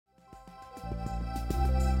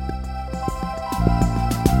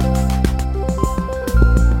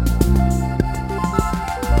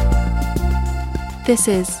This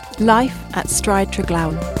is Life at Stride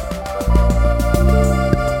Triglawn.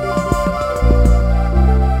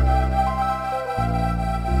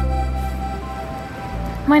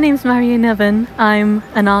 My name's Marion Evan. I'm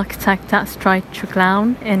an architect at Stride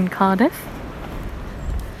Triglawn in Cardiff.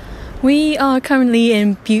 We are currently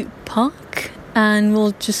in Bute Park and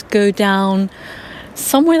we'll just go down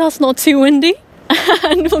somewhere that's not too windy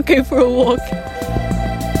and we'll go for a walk.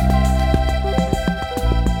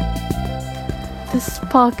 This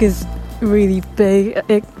park is really big.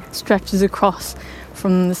 It stretches across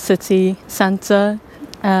from the city centre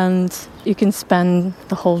and you can spend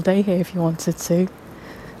the whole day here if you wanted to.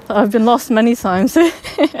 I've been lost many times.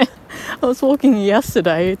 I was walking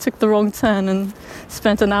yesterday, took the wrong turn and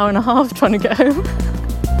spent an hour and a half trying to get home.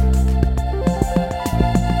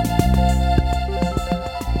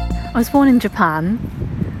 I was born in Japan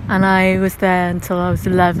and I was there until I was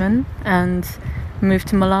 11 and moved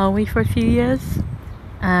to Malawi for a few years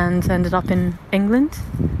and ended up in England.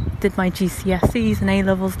 Did my GCSEs and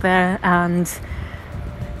A-levels there and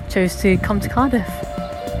chose to come to Cardiff.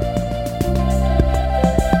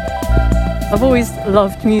 I've always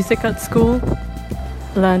loved music at school.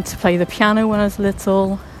 Learned to play the piano when I was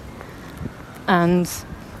little and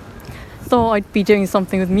thought I'd be doing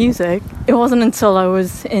something with music. It wasn't until I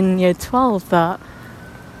was in year 12 that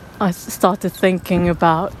I started thinking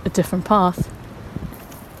about a different path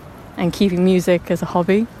and keeping music as a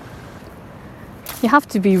hobby. You have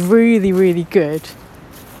to be really, really good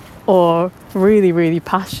or really, really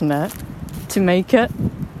passionate to make it.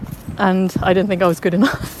 And I didn't think I was good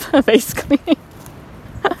enough, basically.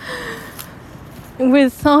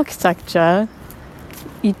 With architecture,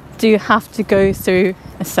 you do have to go through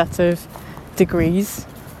a set of degrees.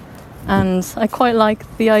 And I quite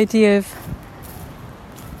like the idea of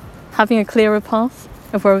having a clearer path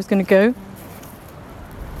of where I was going to go.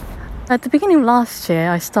 At the beginning of last year,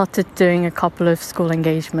 I started doing a couple of school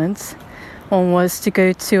engagements. One was to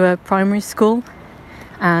go to a primary school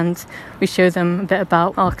and we show them a bit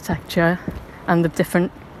about architecture and the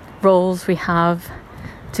different roles we have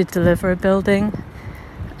to deliver a building.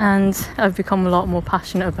 And I've become a lot more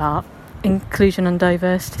passionate about inclusion and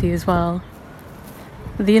diversity as well.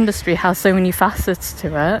 The industry has so many facets to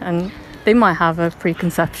it and they might have a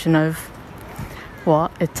preconception of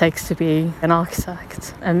what it takes to be an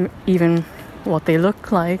architect and even what they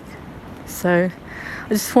look like. So I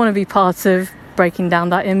just want to be part of breaking down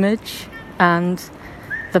that image and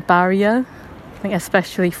the barrier, I think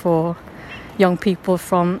especially for young people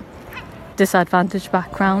from disadvantaged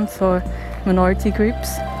backgrounds or minority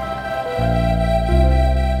groups.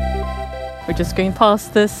 We're just going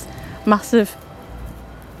past this massive,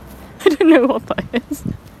 I don't know what that is.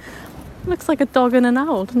 It looks like a dog and an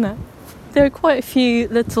owl, doesn't it? There are quite a few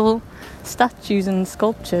little statues and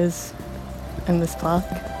sculptures in this park.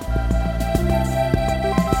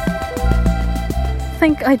 I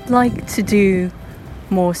think I'd like to do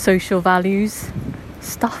more social values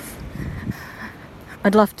stuff.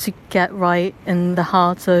 I'd love to get right in the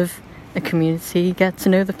heart of a community, get to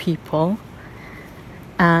know the people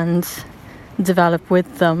and develop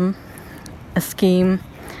with them a scheme,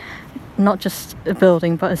 not just a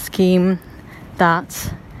building, but a scheme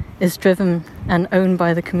that is driven and owned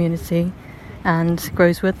by the community and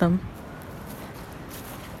grows with them.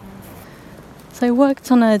 So I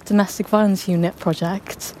worked on a domestic violence unit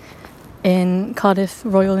project in Cardiff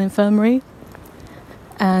Royal Infirmary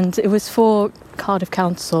and it was for Cardiff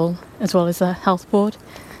Council as well as the Health Board,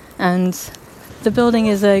 and the building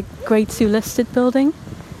is a Grade 2 listed building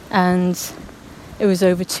and it was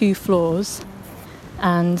over 2 floors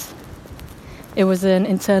and it was an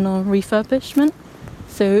internal refurbishment,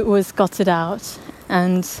 so it was gutted out.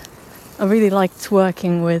 And I really liked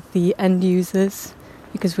working with the end users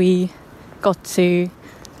because we got to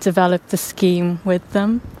develop the scheme with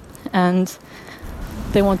them and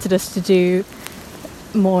they wanted us to do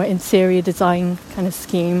more interior design kind of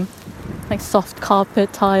scheme, like soft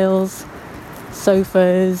carpet tiles,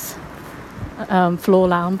 sofas, floor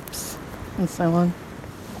lamps and so on.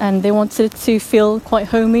 And they wanted it to feel quite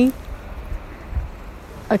homey.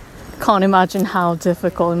 I can't imagine how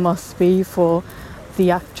difficult it must be for the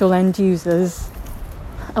actual end users.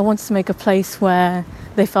 I wanted to make a place where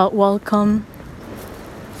they felt welcome,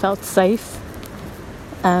 felt safe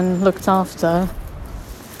and looked after.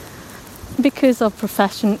 Because our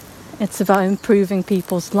profession, it's about improving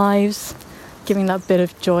people's lives, giving that bit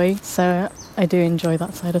of joy, so I do enjoy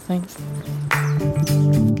that side of things.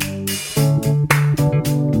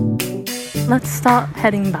 Let's start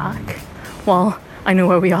heading back. Well, I know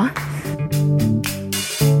where we are.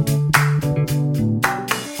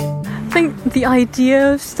 I think the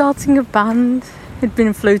idea of starting a band It'd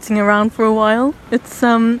been floating around for a while. It's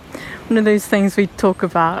one of those things we talk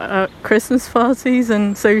about at Christmas parties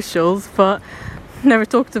and socials, but never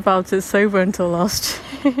talked about it sober until last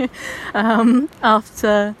year.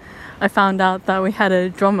 After I found out that we had a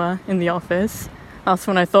drummer in the office, that's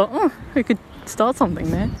when I thought, we could start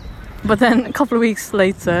something there. But then a couple of weeks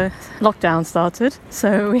later, lockdown started,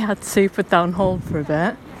 so we had to put that on hold for a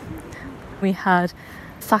bit. We had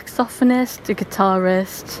a saxophonist, a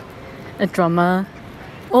guitarist, a drummer,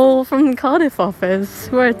 all from the Cardiff office.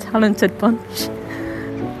 We're a talented bunch.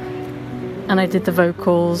 And I did the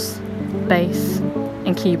vocals, bass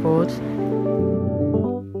and keyboard.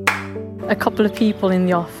 A couple of people in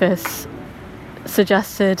the office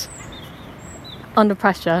suggested Under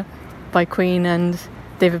Pressure by Queen and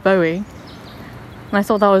David Bowie. And I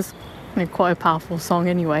thought that was quite a powerful song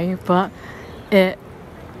anyway, but it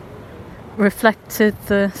reflected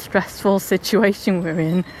the stressful situation we're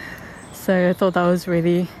in. So I thought that was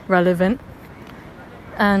really relevant.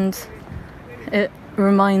 And it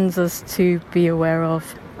reminds us to be aware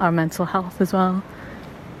of our mental health as well.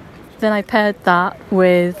 Then I paired that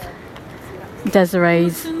with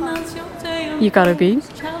Desiree's You Gotta Be,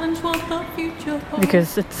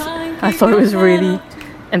 because I thought it was a really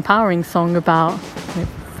empowering song about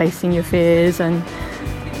facing your fears and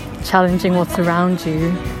challenging what's around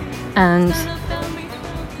you and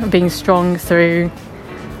being strong through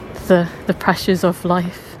the pressures of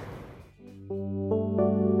life.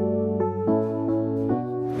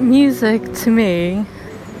 Music, to me,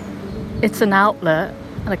 it's an outlet,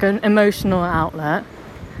 like an emotional outlet.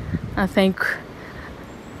 I think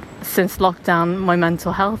since lockdown, my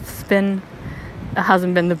mental health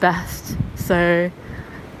hasn't been the best, so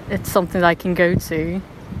it's something that I can go to,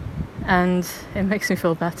 and it makes me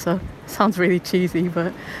feel better. It sounds really cheesy,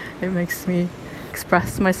 but it makes me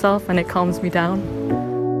express myself and it calms me down.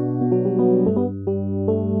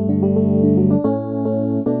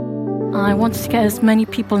 I wanted to get as many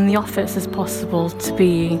people in the office as possible to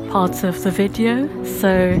be part of the video,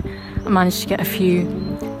 so I managed to get a few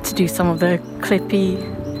to do some of the clappy,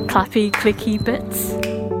 clicky bits.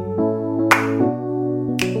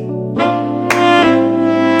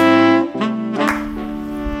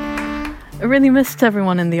 I really missed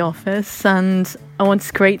everyone in the office, and I wanted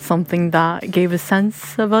to create something that gave a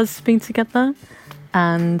sense of us being together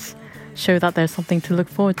and show that there's something to look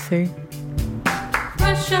forward to.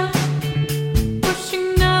 Pressure.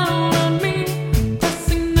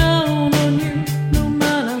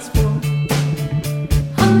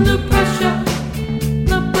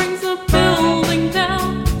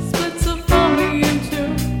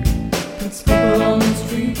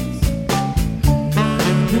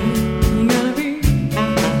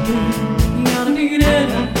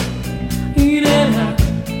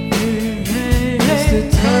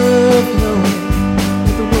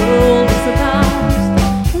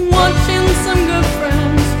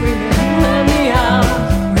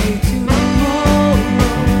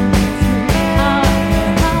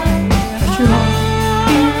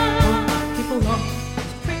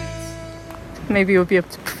 Maybe you'll be able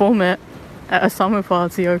to perform it at a summer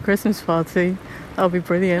party or a Christmas party. That'll be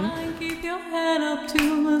brilliant. Keep your head up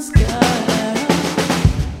to the sky.